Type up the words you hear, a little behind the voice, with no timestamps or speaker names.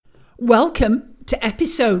Welcome to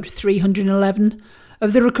episode 311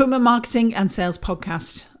 of the Recruitment Marketing and Sales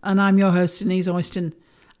Podcast. And I'm your host, Denise Oyston.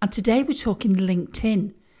 And today we're talking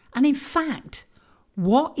LinkedIn. And in fact,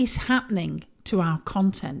 what is happening to our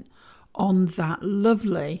content on that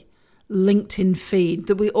lovely LinkedIn feed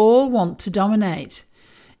that we all want to dominate?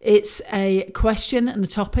 It's a question and a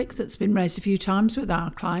topic that's been raised a few times with our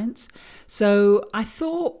clients. So I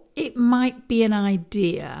thought it might be an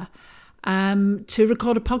idea to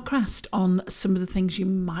record a podcast on some of the things you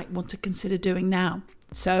might want to consider doing now.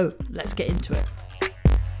 So let's get into it.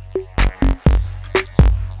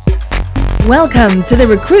 Welcome to the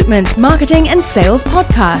Recruitment, Marketing and Sales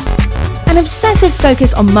Podcast. An obsessive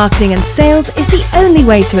focus on marketing and sales is the only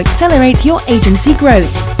way to accelerate your agency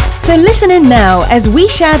growth. So listen in now as we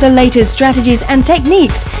share the latest strategies and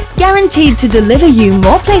techniques guaranteed to deliver you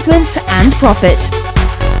more placements and profit.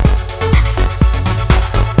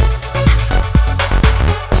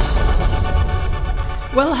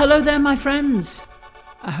 Well, hello there, my friends.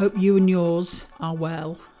 I hope you and yours are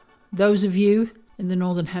well. Those of you in the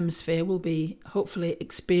Northern Hemisphere will be hopefully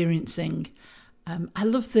experiencing, I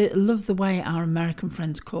love the way our American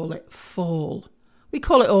friends call it fall. We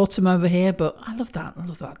call it autumn over here, but I love that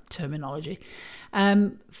terminology.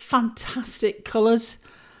 Fantastic colours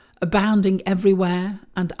abounding everywhere,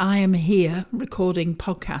 and I am here recording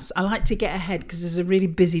podcasts. I like to get ahead because it's a really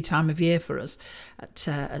busy time of year for us at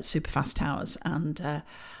Superfast Towers, and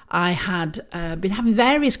I had been having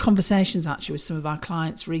various conversations actually with some of our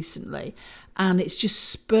clients recently, and it's just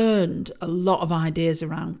spurned a lot of ideas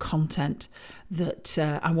around content that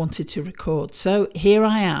I wanted to record. So here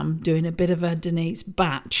I am doing a bit of a Denise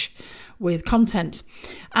batch with content.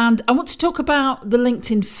 And I want to talk about the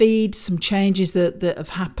LinkedIn feed, some changes that have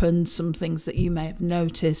happened, some things that you may have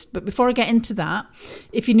noticed. But before I get into that,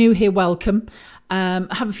 if you're new here, welcome. I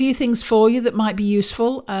have a few things for you that might be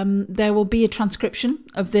useful. There will be a transcription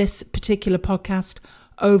of this particular podcast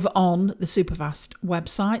over on the Superfast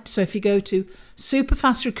website. So if you go to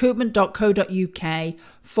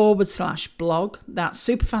superfastrecruitment.co.uk/blog, that's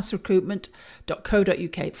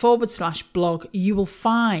superfastrecruitment.co.uk/blog, you will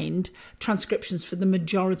find transcriptions for the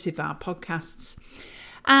majority of our podcasts.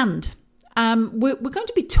 And we're going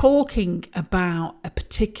to be talking about a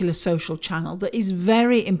particular social channel that is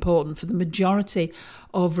very important for the majority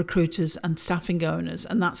of recruiters and staffing owners,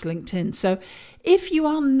 and that's LinkedIn. So if you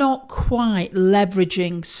are not quite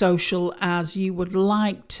leveraging social as you would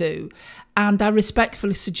like to, and I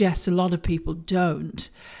respectfully suggest a lot of people don't,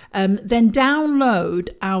 then download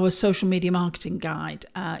our social media marketing guide.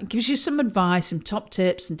 It gives you some advice, some top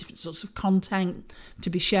tips and different sorts of content to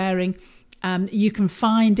be sharing. You can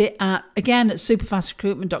find it at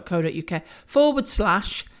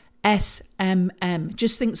superfastrecruitment.co.uk/SMM.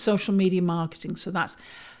 Just think social media marketing. So that's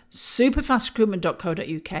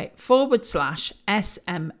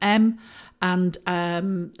superfastrecruitment.co.uk/SMM. And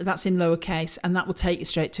that's in lowercase, and that will take you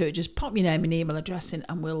straight to it. Just pop your name and email address in,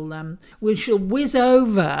 and we shall whiz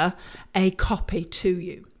over a copy to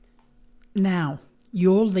you. Now,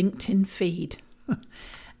 your LinkedIn feed.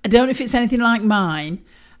 I don't know if it's anything like mine,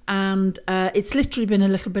 and it's literally been a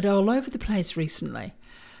little bit all over the place recently.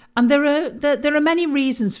 And there are many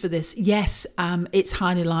reasons for this. Yes, it's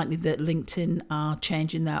highly likely that LinkedIn are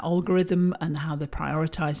changing their algorithm and how they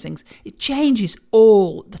prioritise things. It changes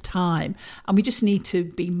all the time, and we just need to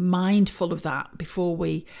be mindful of that before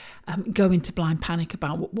we go into blind panic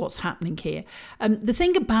about what's happening here. The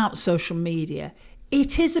thing about social media,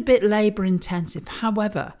 it is a bit labour intensive.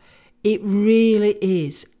 However, it really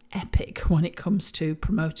is epic when it comes to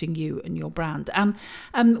promoting you and your brand. And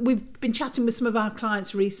we've been chatting with some of our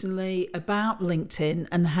clients recently about LinkedIn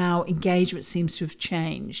and how engagement seems to have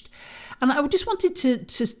changed. And I just wanted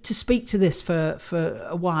to speak to this for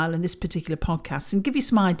a while in this particular podcast and give you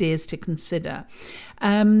some ideas to consider.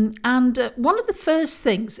 And one of the first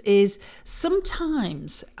things is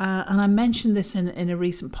sometimes, and I mentioned this in a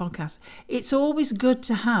recent podcast, it's always good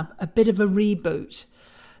to have a bit of a reboot.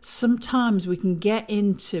 Sometimes we can get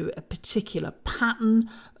into a particular pattern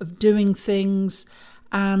of doing things,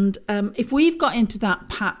 and if we've got into that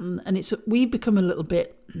pattern and we've become a little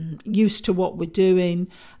bit used to what we're doing,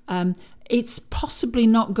 it's possibly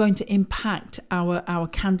not going to impact our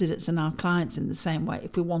candidates and our clients in the same way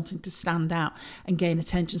if we're wanting to stand out and gain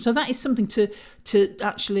attention. So that is something to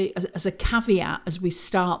actually, as a caveat as we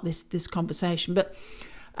start this conversation. But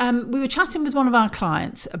we were chatting with one of our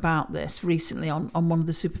clients about this recently on one of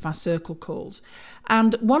the Superfast Circle calls.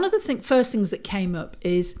 And one of the first things that came up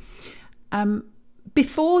is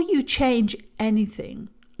before you change anything,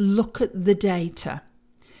 look at the data.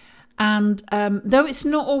 And though it's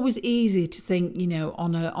not always easy to think,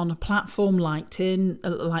 on a platform like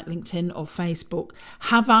LinkedIn or Facebook,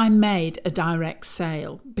 have I made a direct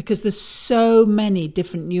sale? Because there's so many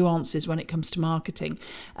different nuances when it comes to marketing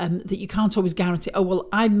that you can't always guarantee, oh, well,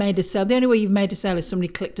 I've made a sale. The only way you've made a sale is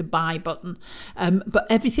somebody clicked a buy button. But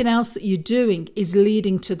everything else that you're doing is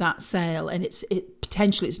leading to that sale. And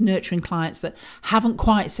potentially it's nurturing clients that haven't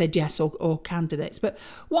quite said yes or candidates. But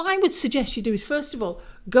what I would suggest you do is, first of all,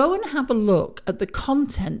 go and have a look at the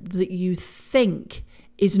content that you think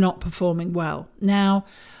is not performing well. Now,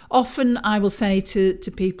 often I will say to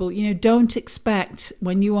people, don't expect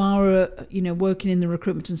when you are, working in the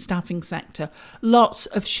recruitment and staffing sector, lots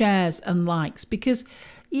of shares and likes, because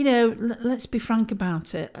let's be frank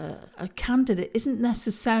about it. A candidate isn't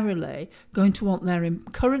necessarily going to want their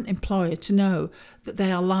current employer to know that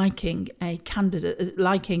they are liking a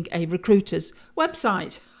recruiter's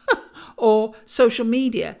website or social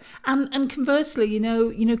media. And conversely,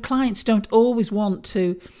 clients don't always want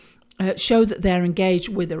to show that they're engaged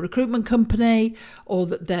with a recruitment company, or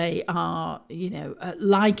that they are,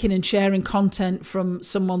 liking and sharing content from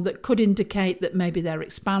someone that could indicate that maybe they're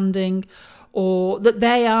expanding, or that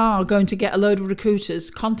they are going to get a load of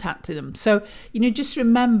recruiters contacting them. So, just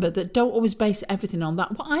remember that don't always base everything on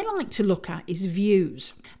that. What I like to look at is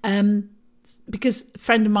views. Because a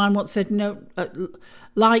friend of mine once said,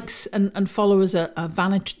 likes and followers are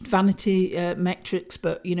vanity metrics,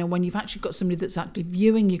 but, when you've actually got somebody that's actually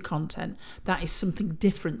viewing your content, that is something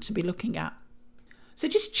different to be looking at. So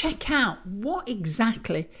just check out what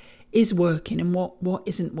exactly is working and what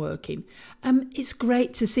isn't working. It's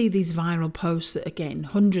great to see these viral posts that, again,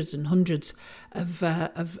 hundreds and hundreds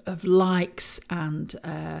of likes and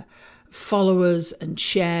followers and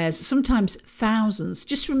shares, sometimes thousands.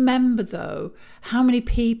 Just remember, though, how many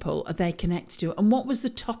people are they connected to, and what was the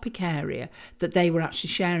topic area that they were actually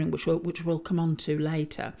sharing, which we'll come on to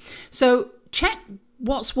later. So check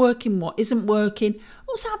what's working, what isn't working.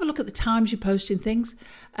 Also have a look at the times you're posting things.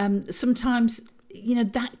 Sometimes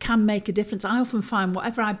that can make a difference. I often find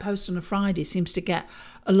whatever I post on a Friday seems to get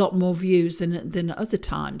a lot more views than other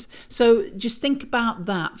times. So just think about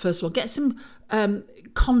that first of all. Get some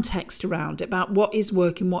context around it about what is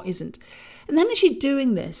working, what isn't. And then as you're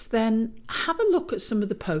doing this, then have a look at some of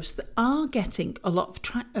the posts that are getting a lot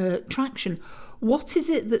of traction. What is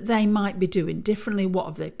it that they might be doing differently? What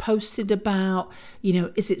have they posted about?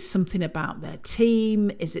 Is it something about their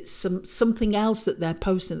team? Is it something else that they're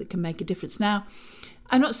posting that can make a difference? Now,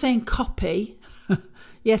 I'm not saying copy.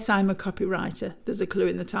 Yes, I'm a copywriter. There's a clue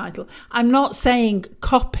in the title. I'm not saying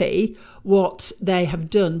copy what they have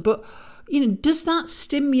done, but does that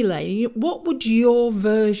stimulate? What would your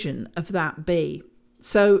version of that be?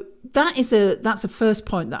 So that's a first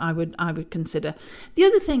point that I would consider. The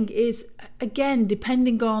other thing is, again,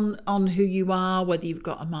 depending on who you are, whether you've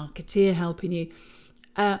got a marketeer helping you,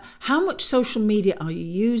 how much social media are you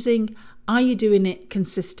using? Are you doing it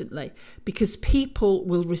consistently? Because people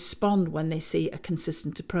will respond when they see a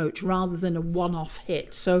consistent approach rather than a one-off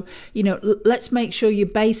hit. So, let's make sure you're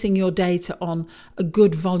basing your data on a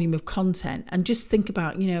good volume of content, and just think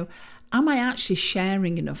about, am I actually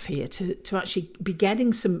sharing enough here to actually be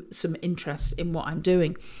getting some interest in what I'm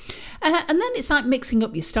doing? And then it's like mixing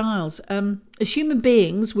up your styles. As human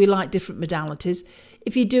beings, we like different modalities.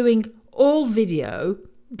 If you're doing all video,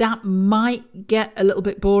 that might get a little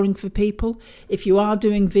bit boring for people. If you are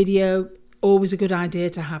doing video, always a good idea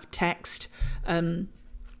to have text on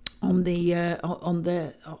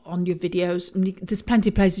your videos. There's plenty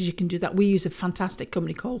of places you can do that. We use a fantastic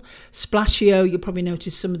company called Splashio. You'll probably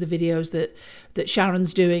notice some of the videos that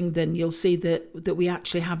Sharon's doing. Then you'll see that we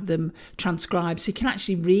actually have them transcribed, so you can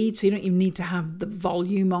actually read. So you don't even need to have the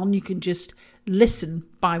volume on. You can just listen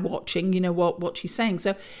by watching. What she's saying.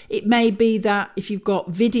 So it may be that if you've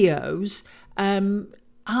got videos.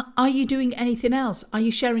 Are you doing anything else? Are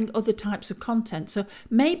you sharing other types of content? So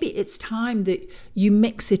maybe it's time that you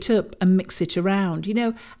mix it up and mix it around.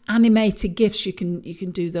 Animated GIFs, you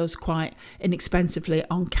can do those quite inexpensively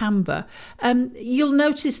on Canva. You'll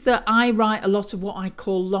notice that I write a lot of what I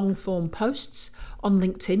call long form posts on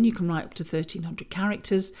LinkedIn. You can write up to 1,300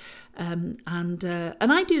 characters. And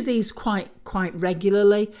I do these quite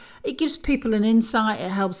regularly. It gives people an insight. It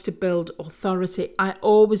helps to build authority. I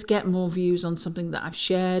always get more views on something that I've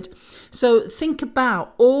shared. So think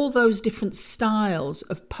about all those different styles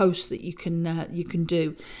of posts that you can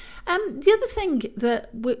do. The other thing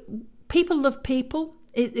that people love people.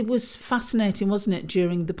 It was fascinating, wasn't it,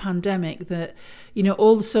 during the pandemic that,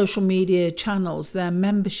 all the social media channels, their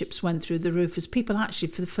memberships went through the roof as people actually,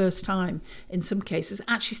 for the first time, in some cases,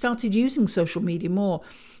 actually started using social media more.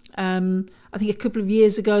 I think a couple of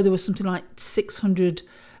years ago there was something like 600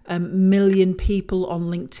 million people on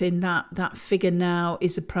LinkedIn. That figure now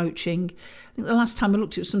is approaching, I think the last time I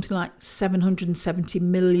looked, it was something like 770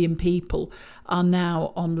 million people are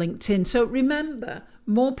now on LinkedIn. So remember,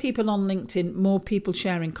 more people on LinkedIn, more people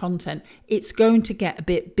sharing content. It's going to get a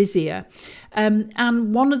bit busier.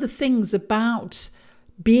 And one of the things about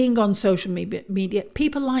being on social media,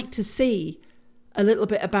 people like to see a little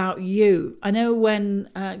bit about you. I know when,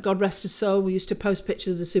 God rest his soul, we used to post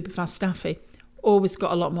pictures of the Superfast Staffy. Always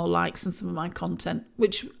got a lot more likes than some of my content,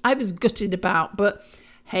 which I was gutted about. But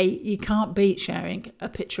hey, you can't beat sharing a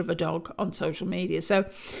picture of a dog on social media. So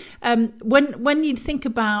when you think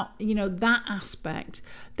about, that aspect,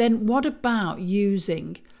 then what about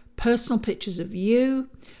using personal pictures of you,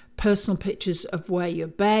 personal pictures of where you're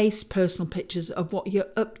based, personal pictures of what you're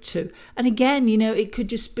up to? And again, it could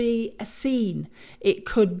just be a scene. It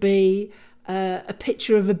could be a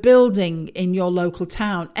picture of a building in your local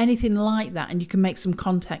town, anything like that, and you can make some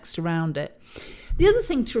context around it. The other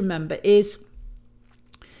thing to remember is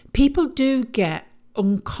people do get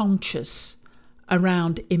unconscious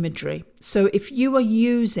around imagery. So if you are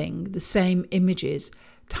using the same images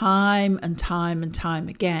time and time and time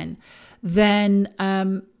again, then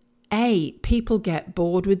people get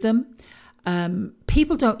bored with them.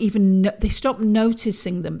 People don't even they stop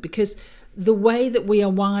noticing them, because the way that we are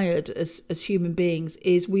wired as human beings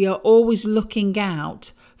is we are always looking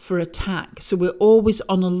out for attack. So we're always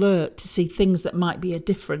on alert to see things that might be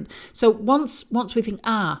different. So once we think,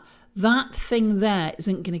 that thing there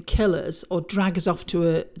isn't going to kill us or drag us off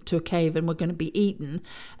to a cave and we're going to be eaten,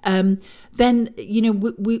 then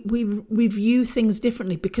we view things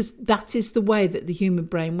differently, because that is the way that the human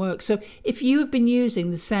brain works. So if you have been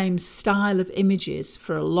using the same style of images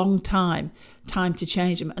for a long time to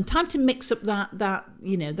change them, and time to mix up the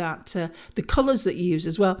colours that you use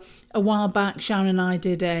as well. A while back, Sharon and I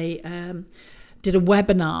did a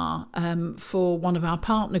webinar for one of our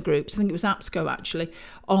partner groups, I think it was APSCO actually,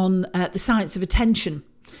 on the science of attention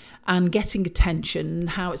and getting attention, and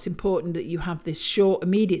how it's important that you have this short,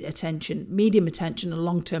 immediate attention, medium attention and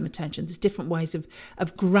long-term attention. There's different ways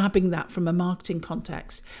of grabbing that from a marketing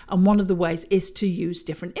context. And one of the ways is to use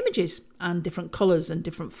different images and different colours and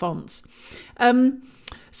different fonts.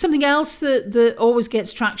 Something else that always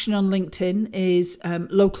gets traction on LinkedIn is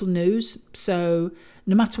local news. So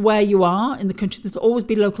no matter where you are in the country, there'll always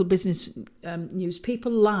be local business news.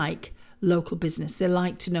 People like local business. They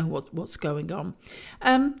like to know what's going on.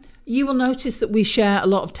 You will notice that we share a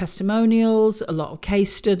lot of testimonials, a lot of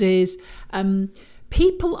case studies.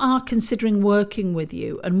 People are considering working with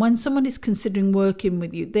you. And when someone is considering working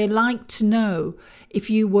with you, they like to know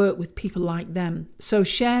if you work with people like them. So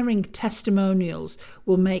sharing testimonials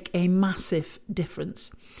will make a massive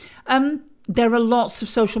difference. There are lots of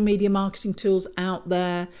social media marketing tools out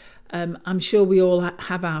there. I'm sure we all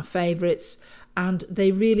have our favourites, and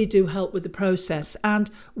they really do help with the process. And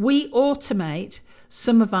we automate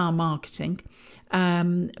some of our marketing,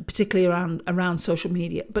 particularly around social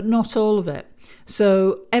media, but not all of it.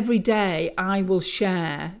 So every day I will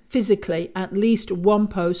share physically at least one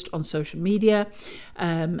post on social media,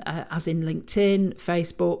 as in LinkedIn,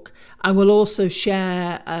 Facebook. I will also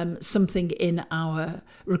share something in our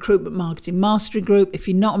Recruitment Marketing Mastery group. If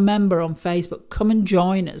you're not a member on Facebook, come and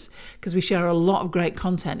join us, because we share a lot of great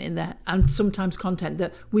content in there, and sometimes content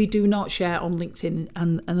that we do not share on LinkedIn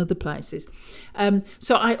and other places.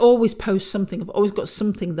 So I always post something. I've always got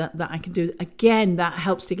something that I can do. Again, that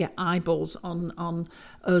helps to get eyeballs on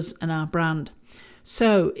us and our brand.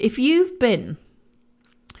 So if you've been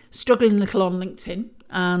struggling a little on LinkedIn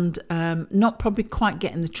and not probably quite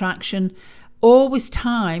getting the traction, always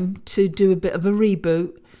time to do a bit of a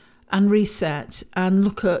reboot and reset and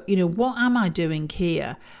look at, what am I doing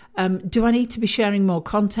here? Do I need to be sharing more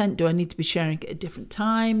content? Do I need to be sharing it at a different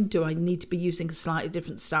time? Do I need to be using a slightly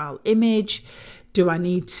different style image? Do I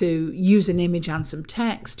need to use an image and some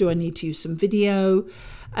text? Do I need to use some video?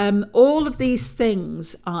 All of these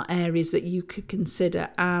things are areas that you could consider,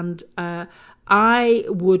 and I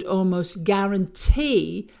would almost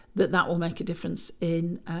guarantee that will make a difference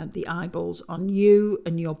in the eyeballs on you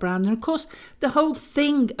and your brand. And of course, the whole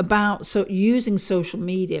thing about using social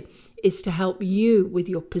media is to help you with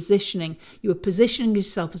your positioning. You are positioning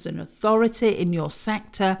yourself as an authority in your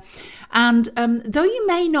sector. And though you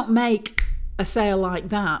may not make a sale like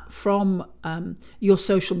that from your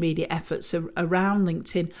social media efforts around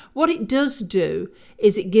LinkedIn, what it does do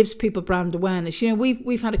is it gives people brand awareness. You know,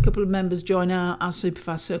 we've had a couple of members join our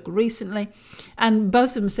Superfast Circle recently, and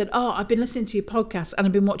both of them said, "Oh, I've been listening to your podcast and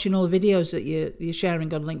I've been watching all the videos that you're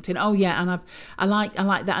sharing on LinkedIn. Oh yeah, and I like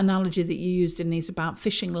that analogy that you used, Denise, about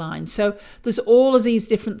fishing lines." So there's all of these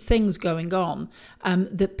different things going on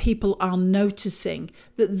that people are noticing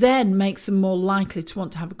that then makes them more likely to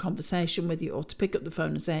want to have a conversation with you or to pick up the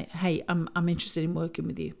phone and say, "Hey, I'm interested in working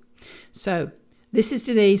with you." So this is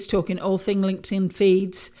Denise talking all thing LinkedIn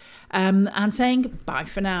feeds and saying bye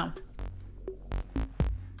for now.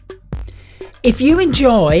 If you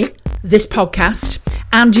enjoy this podcast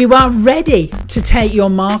and you are ready to take your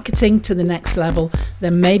marketing to the next level,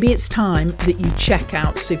 then maybe it's time that you check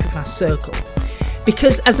out Superfast Circle.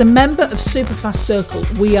 Because as a member of Superfast Circle,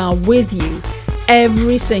 we are with you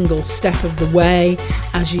every single step of the way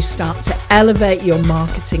as you start to elevate your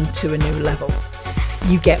marketing to a new level.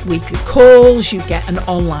 You get weekly calls, you get an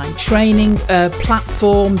online training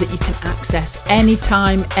platform that you can access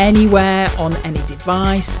anytime, anywhere, on any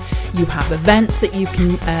device. You have events that you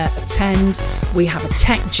can attend. We have a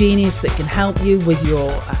tech genius that can help you with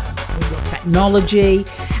your technology.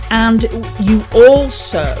 And you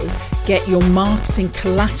also get your marketing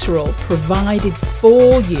collateral provided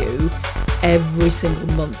for you every single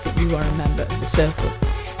month that you are a member of the circle.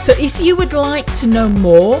 So if you would like to know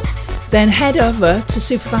more, then head over to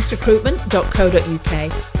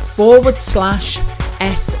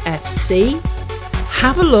superfastrecruitment.co.uk/SFC.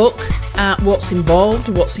 Have a look at what's involved,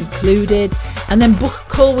 what's included, and then book a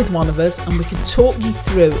call with one of us and we can talk you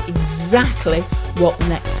through exactly what the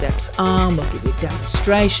next steps are. We'll give you a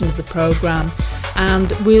demonstration of the program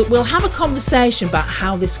and we'll have a conversation about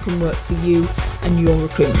how this can work for you and your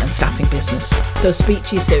recruitment and staffing business. So speak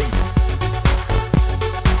to you soon.